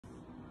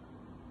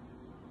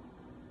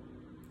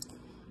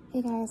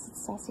Hey guys,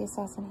 it's Sassy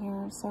Assassin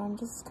here. So I'm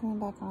just coming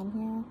back on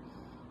here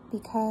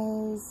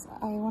because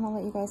I want to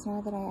let you guys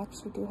know that I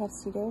actually do have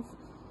C-Diff.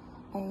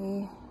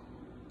 I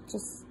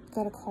just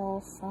got a call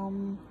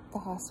from the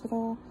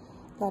hospital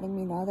letting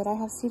me know that I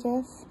have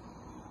C-Diff.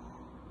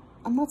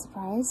 I'm not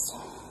surprised.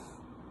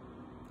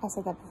 I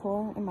said that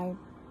before in my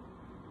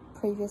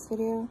previous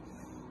video,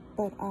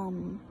 but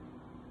I'm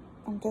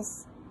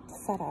just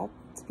fed up,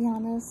 to be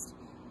honest,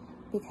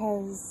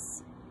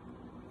 because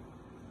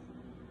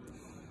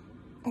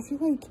I feel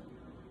like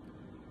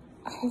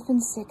I've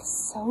been sick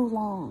so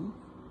long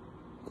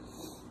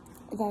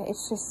that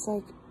it's just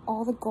like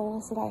all the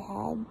goals that I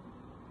had,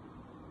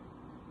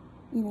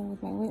 you know,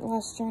 with my weight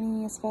loss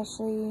journey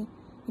especially,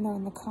 you know,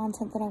 and the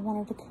content that I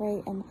wanted to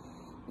create, and,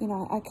 you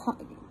know, I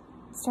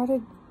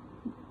started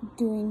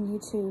doing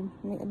YouTube,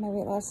 my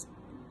weight loss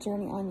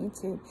journey on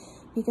YouTube,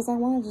 because I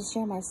wanted to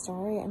share my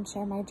story and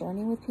share my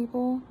journey with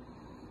people,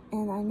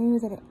 and I knew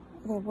that it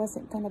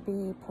wasn't going to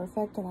be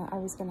perfect, and I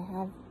was going to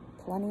have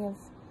plenty of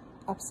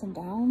ups and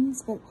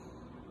downs, but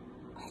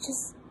I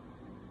just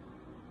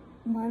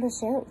wanted to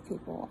share it with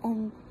people.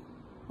 And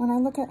when I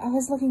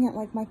was looking at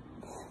like my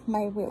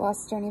weight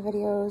loss journey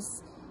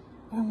videos,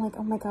 and I'm like,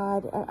 oh my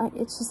god,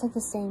 it's just like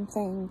the same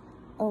thing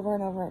over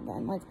and over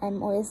again. Like,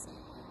 I'm always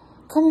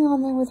coming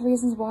on there with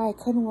reasons why I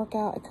couldn't work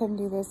out, I couldn't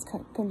do this,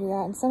 couldn't do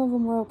that, and some of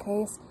them were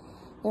okay.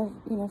 There,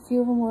 you know, a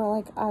few of them were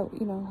like,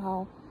 you know,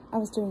 how I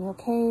was doing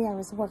okay, I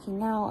was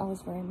working out, I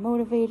was very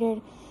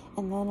motivated,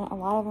 and then a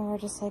lot of them were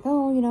just like,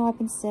 oh, you know, I've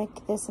been sick,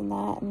 this and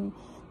that, and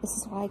this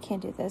is why I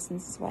can't do this, and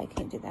this is why I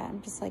can't do that.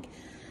 I'm just like,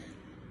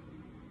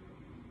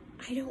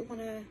 I don't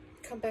want to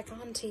come back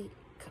on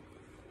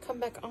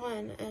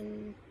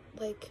and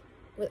like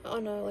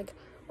on a like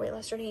weight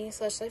loss journey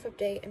 / life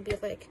update and be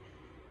like,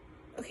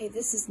 okay,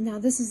 this is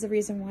the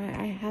reason why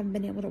I haven't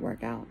been able to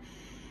work out.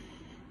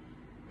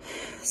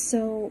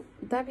 So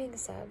that being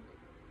said,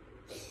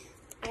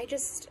 I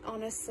just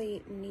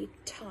honestly need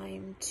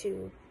time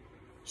to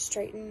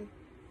straighten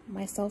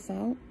myself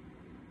out,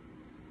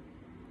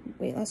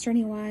 weight loss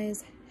journey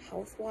wise,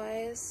 health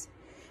wise,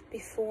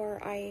 before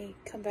I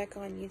come back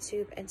on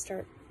YouTube and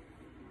start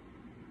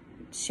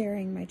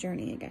sharing my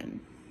journey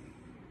again.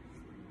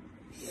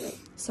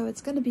 So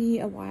it's gonna be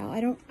a while. I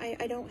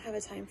don't have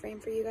a time frame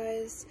for you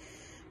guys,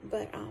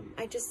 but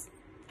I just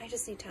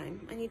need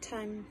time. I need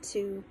time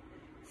to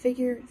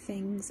figure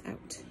things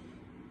out.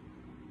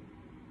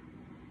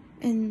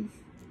 And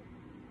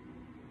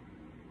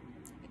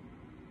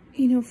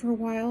you know, for a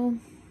while,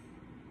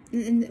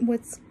 and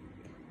what's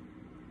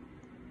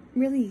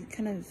really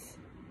kind of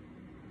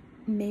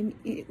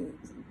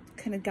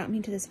got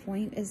me to this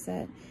point is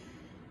that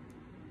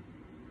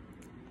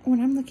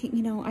when I'm looking,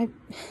 you know,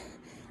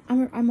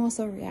 I'm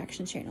also a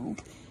reaction channel,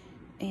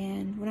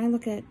 and when I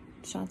look at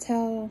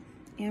Chantel,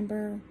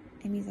 Amber,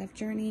 Amy's Life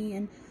Journey,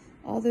 and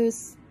all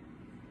those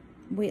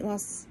weight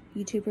loss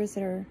YouTubers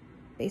that are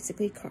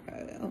basically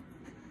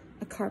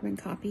a carbon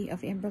copy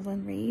of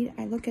Amberlyn Reed,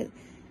 I look at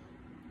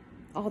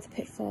all the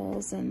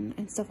pitfalls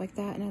and stuff like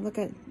that, and I look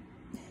at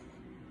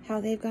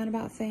how they've gone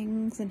about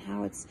things and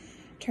how it's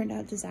turned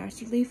out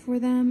disastrously for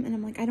them, and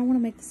I'm like, I don't want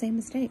to make the same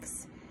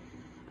mistakes.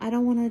 I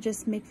don't want to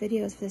just make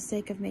videos for the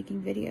sake of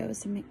making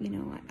videos. And you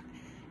know,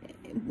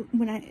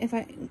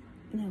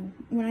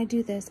 when I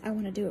do this, I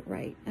want to do it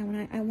right. I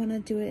want to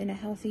do it in a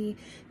healthy,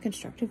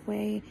 constructive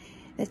way.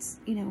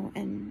 That's, you know,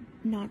 and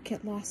not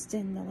get lost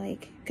in the,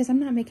 like, because I'm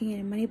not making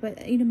any money,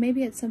 but, you know,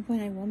 maybe at some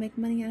point I will make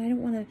money, and I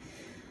don't want to,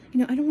 you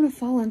know, I don't want to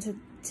fall into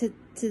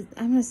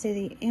I'm going to say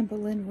the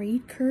Amberlyn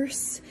Reed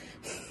curse,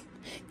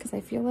 because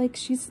I feel like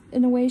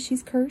in a way,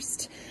 she's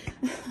cursed.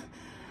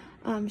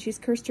 She's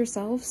cursed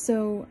herself.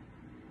 So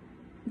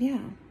yeah,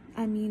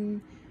 I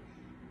mean,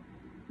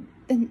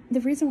 and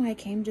the reason why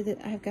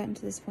I've gotten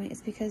to this point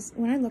is because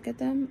when I look at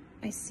them,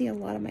 I see a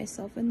lot of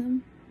myself in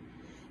them,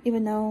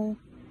 even though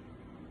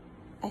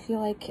I feel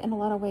like in a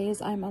lot of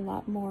ways I'm a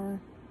lot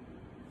more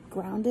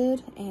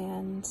grounded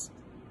and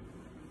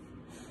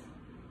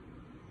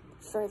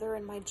further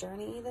in my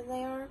journey than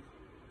they are.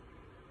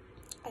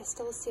 I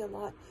still see a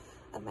lot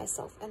of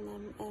myself in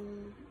them,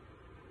 and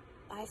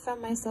I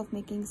found myself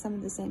making some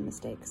of the same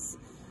mistakes,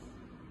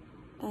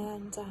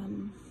 and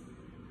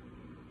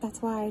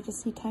that's why I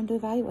just need time to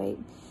evaluate.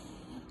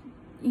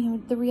 You know,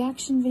 the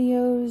reaction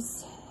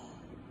videos,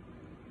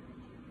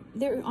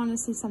 they're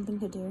honestly something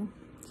to do.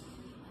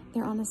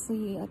 They're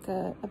honestly like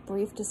a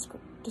brief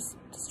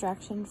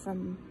distraction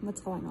from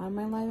what's going on in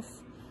my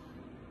life.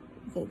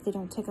 They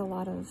don't take a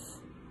lot of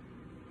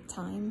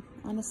time,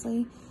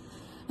 honestly.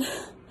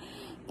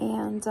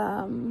 And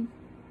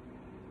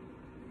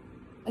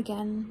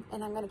again,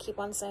 and I'm going to keep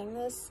on saying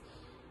this,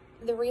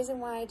 the reason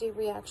why I do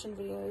reaction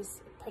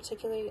videos,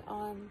 particularly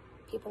on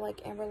people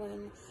like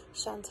Amberlyn,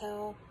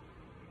 Chantel,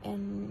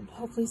 and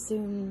hopefully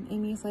soon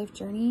Amy's Life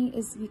Journey,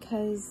 is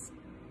because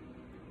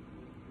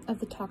of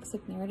the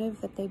toxic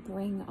narrative that they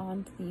bring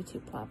onto the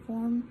YouTube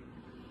platform.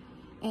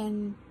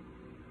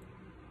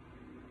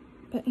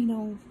 But you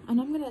know, and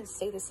I'm gonna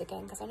say this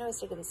again because I know I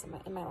stated this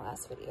in my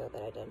last video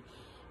that I did,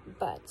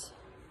 but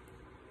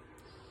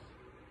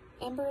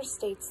Amber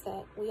states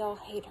that we all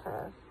hate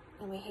her,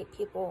 and we hate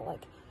people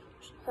like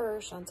her,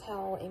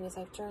 Chantel, Amy's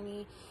Life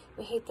Journey.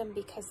 We hate them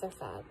because they're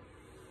fat.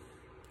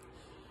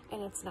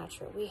 And it's not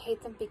true. We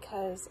hate them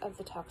because of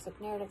the toxic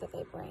narrative that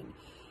they bring.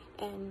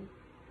 And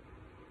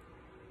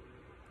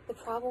the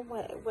problem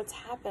with what's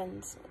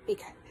happened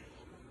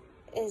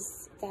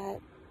is that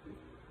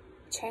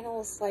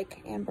channels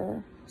like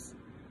Amber's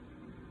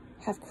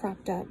have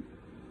cropped up.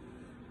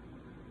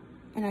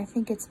 And I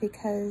think it's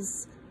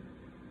because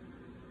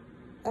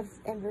of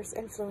Amber's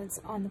influence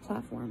on the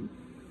platform.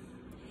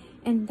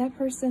 And that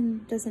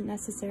person doesn't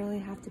necessarily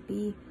have to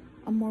be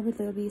a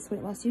morbidly obese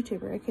weight loss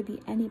YouTuber. It could be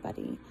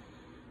anybody.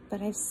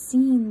 But I've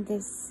seen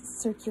this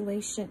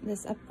circulation,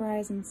 this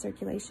uprise and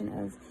circulation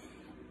of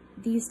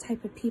these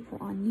type of people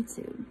on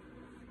YouTube,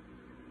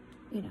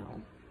 you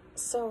know.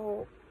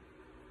 So,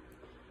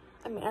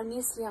 I mean,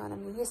 Onision, I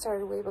mean, he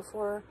started way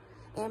before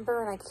Amber,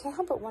 and I can't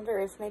help but wonder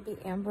if maybe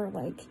Amber,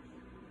 like,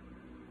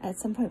 at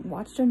some point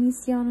watched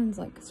Onision and,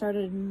 like,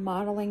 started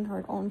modeling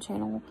her own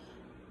channel,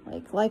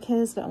 like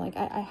his, but, like,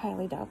 I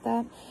highly doubt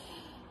that.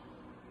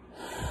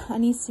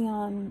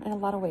 Onision, in a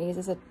lot of ways,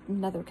 is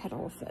another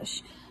kettle of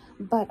fish.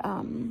 But,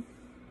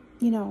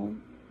 you know,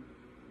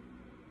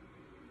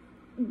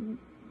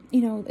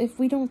 if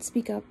we don't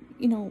speak up,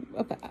 you know,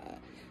 about,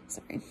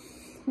 sorry,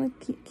 I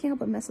can't help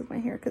but mess with my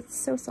hair because it's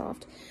so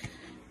soft.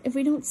 If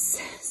we don't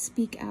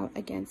speak out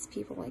against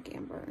people like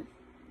Amber,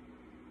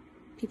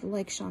 people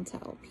like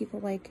Chantel,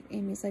 people like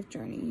Amy's Life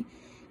Journey,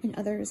 and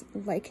others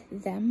like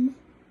them,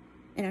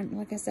 and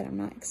like I said, I'm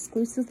not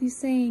exclusively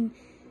saying,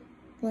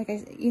 like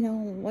I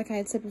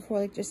had said before,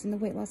 like just in the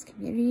weight loss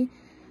community,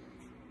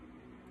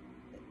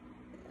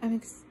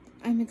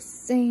 I'm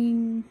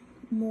saying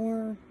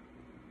more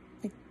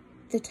like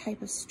the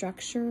type of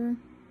structure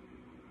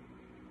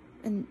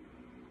and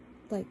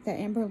like that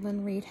Amber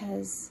Lynn Reid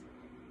has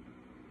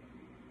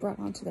brought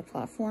onto the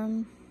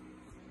platform.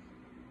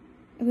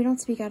 If we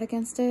don't speak out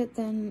against it,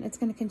 then it's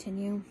going to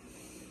continue.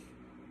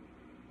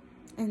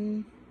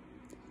 And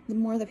the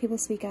more that people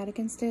speak out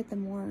against it, the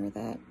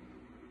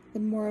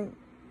more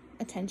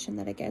attention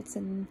that it gets,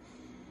 and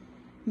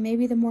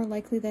maybe the more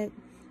likely that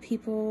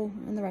people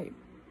in the right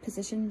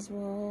positions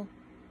will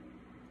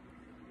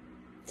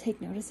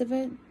take notice of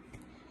it.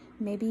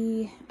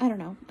 Maybe, I don't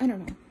know.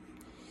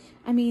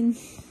 I mean, the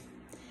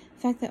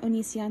fact that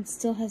Onision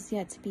still has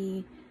yet to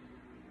be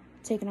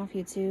taken off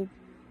YouTube,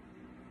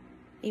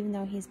 even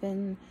though he's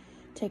been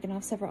taken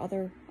off several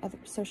other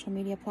social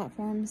media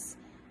platforms,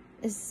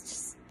 is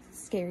just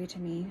scary to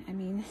me. I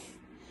mean,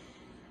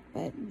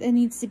 but it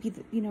needs to be,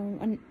 you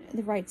know,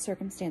 the right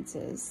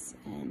circumstances,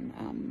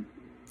 and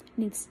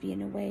needs to be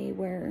in a way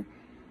where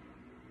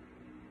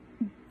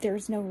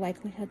there's no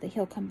likelihood that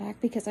he'll come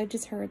back, because I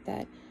just heard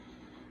that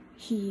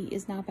he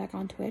is now back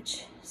on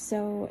Twitch.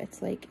 So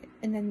it's like,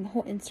 and then the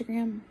whole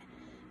Instagram,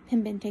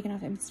 him being taken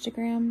off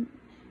Instagram,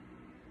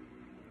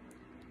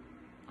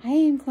 I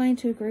am inclined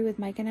to agree with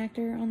Mike and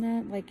Actor on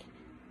that. Like,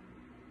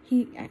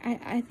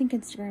 I think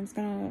Instagram's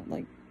gonna,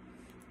 like,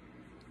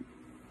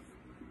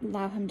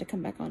 allow him to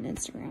come back on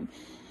Instagram.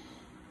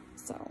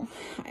 So,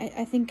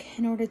 I think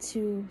in order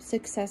to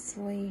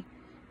successfully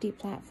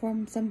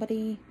deplatform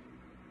somebody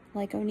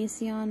like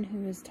Onision,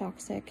 who is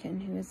toxic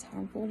and who is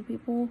harmful to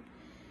people,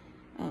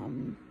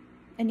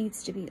 it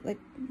needs to be, like,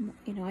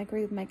 you know, I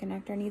agree with Mike and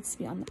Actor, it needs to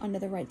be under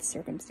the right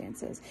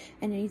circumstances,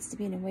 and it needs to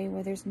be in a way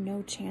where there's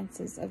no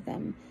chances of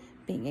them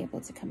being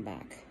able to come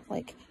back.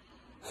 Like,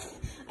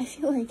 I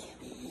feel like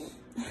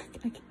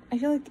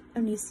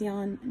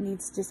Onision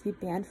needs to just be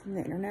banned from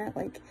the internet.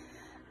 Like,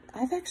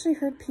 I've actually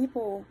heard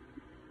people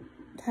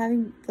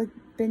having, like,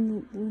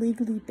 been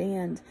legally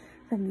banned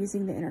from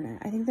using the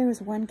internet. I think there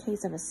was one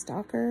case of a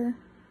stalker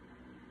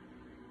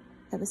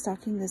that was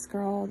stalking this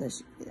girl that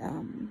she,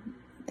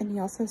 and he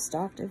also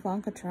stalked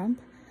Ivanka Trump.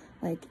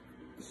 Like,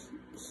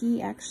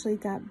 he actually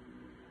got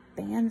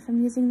banned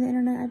from using the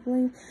internet, I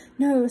believe.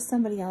 No, it was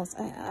somebody else.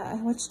 I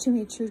watched too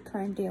many True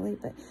Crime Daily,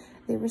 but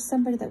there was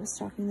somebody that was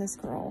stalking this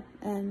girl,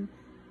 and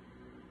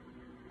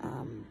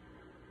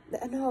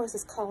no, it was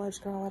this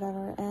college girl,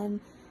 whatever, and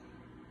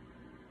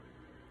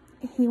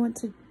he went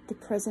to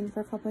prison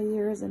for a couple of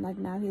years, and, like,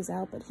 now he's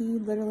out, but he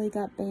literally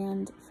got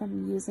banned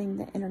from using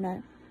the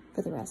internet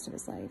for the rest of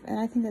his life. And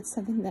I think that's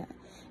something that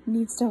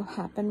needs to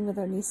happen with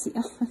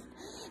Onision.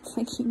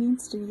 Like, he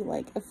needs to be,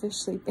 like,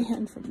 officially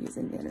banned from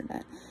using the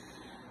internet.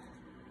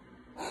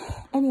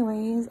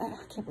 Anyways, I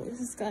can't believe this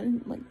has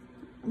gotten, like,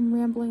 I'm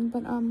rambling,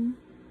 but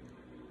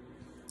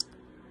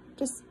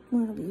just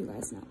wanted to let you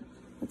guys know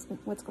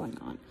what's going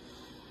on.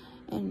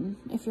 And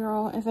if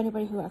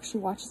anybody who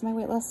actually watches my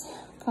weight loss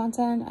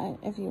content,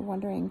 if you're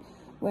wondering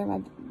where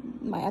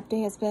my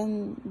update has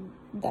been,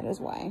 that is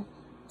why.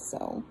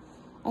 So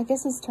I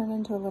guess it's turned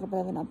into a little bit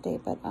of an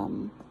update, but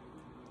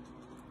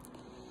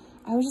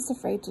I was just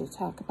afraid to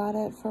talk about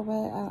it for a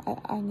bit.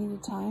 I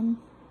needed time.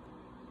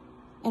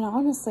 And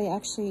honestly,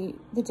 actually,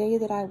 the day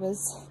that I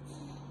was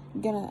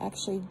gonna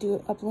actually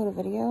upload a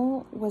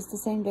video was the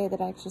same day that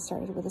I actually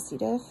started with a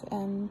C-Diff,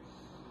 and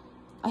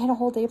I had a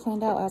whole day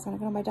planned out. I was gonna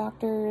go to my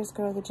doctor's,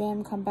 go to the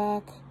gym, come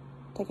back,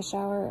 take a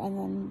shower, and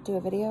then do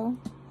a video.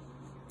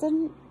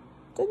 Didn't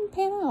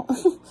pan out.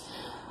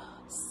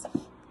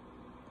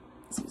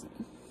 Excuse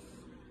me.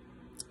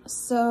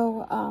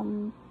 So,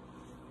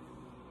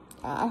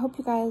 I hope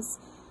you guys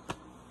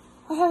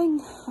are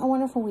having a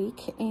wonderful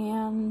week,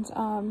 and,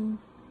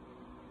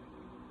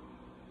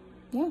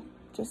 yeah,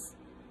 just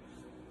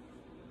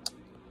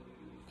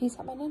peace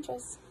out, my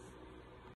ninjas.